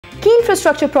Key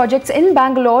infrastructure projects in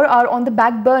Bangalore are on the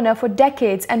back burner for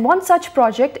decades, and one such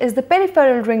project is the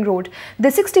Peripheral Ring Road. The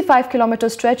 65-kilometer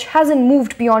stretch hasn't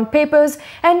moved beyond papers,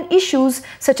 and issues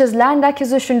such as land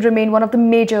acquisition remain one of the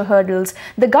major hurdles.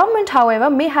 The government, however,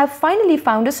 may have finally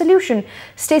found a solution.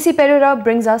 Stacey Pereira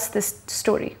brings us this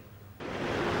story.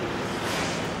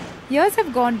 Years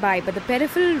have gone by, but the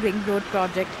Peripheral Ring Road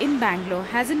project in Bangalore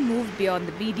hasn't moved beyond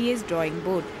the BDA's drawing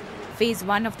board. Phase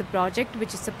 1 of the project,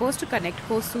 which is supposed to connect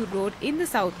Hosur Road in the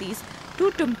southeast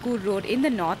to Tumkur Road in the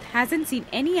north, hasn't seen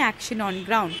any action on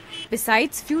ground,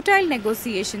 besides futile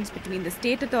negotiations between the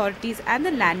state authorities and the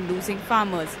land-losing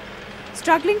farmers.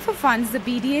 Struggling for funds, the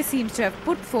BDA seems to have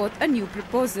put forth a new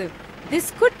proposal. This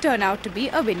could turn out to be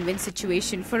a win-win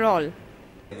situation for all.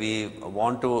 We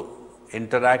want to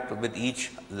interact with each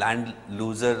land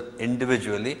loser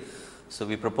individually. So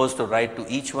we propose to write to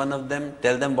each one of them,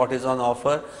 tell them what is on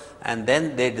offer, and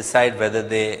then they decide whether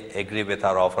they agree with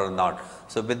our offer or not.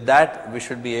 So with that, we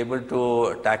should be able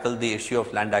to tackle the issue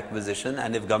of land acquisition,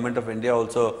 and if Government of India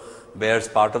also bears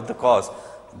part of the cost,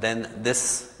 then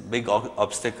this big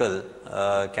obstacle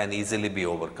can easily be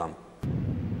overcome.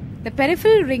 The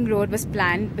Peripheral Ring Road was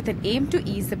planned with an aim to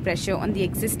ease the pressure on the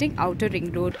existing outer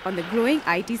ring road on the growing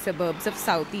IT suburbs of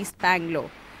southeast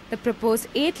Bangalore. The proposed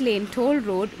 8-lane toll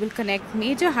road will connect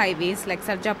major highways like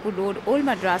Sarjapur Road, Old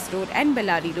Madras Road and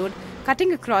Bellary Road,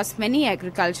 cutting across many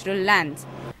agricultural lands.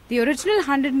 The original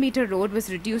 100-meter road was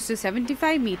reduced to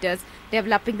 75 meters,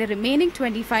 developing the remaining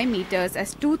 25 meters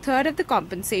as two-thirds of the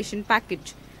compensation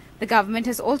package. The government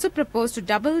has also proposed to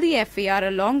double the FAR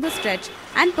along the stretch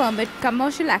and permit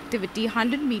commercial activity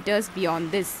 100 meters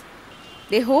beyond this.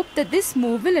 They hope that this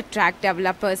move will attract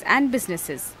developers and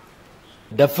businesses.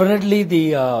 Definitely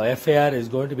the FAR is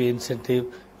going to be incentive.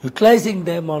 Utilizing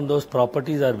them on those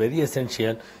properties are very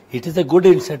essential. It is a good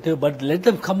incentive, but let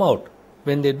them come out.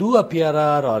 When they do a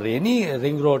PRR or any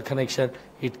ring road connection,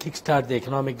 it kickstarts the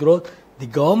economic growth. The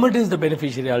government is the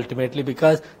beneficiary ultimately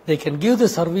because they can give the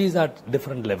service at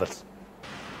different levels.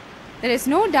 There is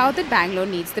no doubt that Bangalore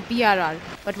needs the PRR,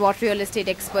 but what real estate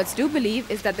experts do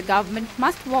believe is that the government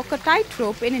must walk a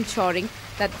tightrope in ensuring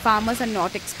that farmers are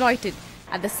not exploited.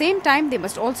 At the same time, they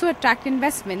must also attract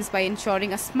investments by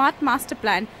ensuring a smart master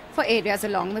plan for areas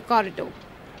along the corridor.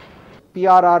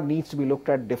 PRR needs to be looked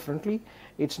at differently.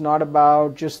 It's not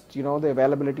about just, the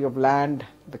availability of land,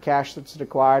 the cash that's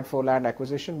required for land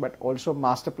acquisition, but also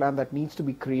master plan that needs to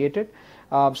be created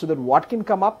so that what can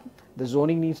come up, the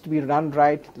zoning needs to be done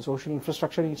right, the social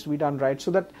infrastructure needs to be done right,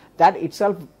 so that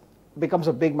itself becomes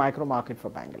a big micro market for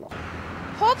Bangalore.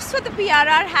 Hopes for the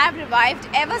PRR have revived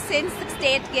ever since the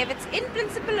state gave its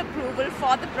in-principle approval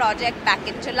for the project back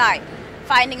in July.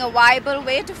 Finding a viable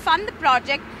way to fund the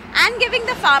project and giving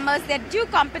the farmers their due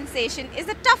compensation is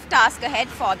a tough task ahead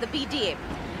for the BDA.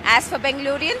 As for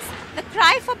Bengalurians, the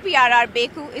cry for PRR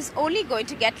Beku is only going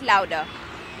to get louder.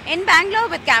 In Bangalore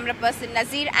with camera person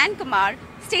Nazir and Kumar,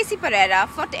 Stacey Pereira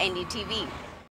for NDTV.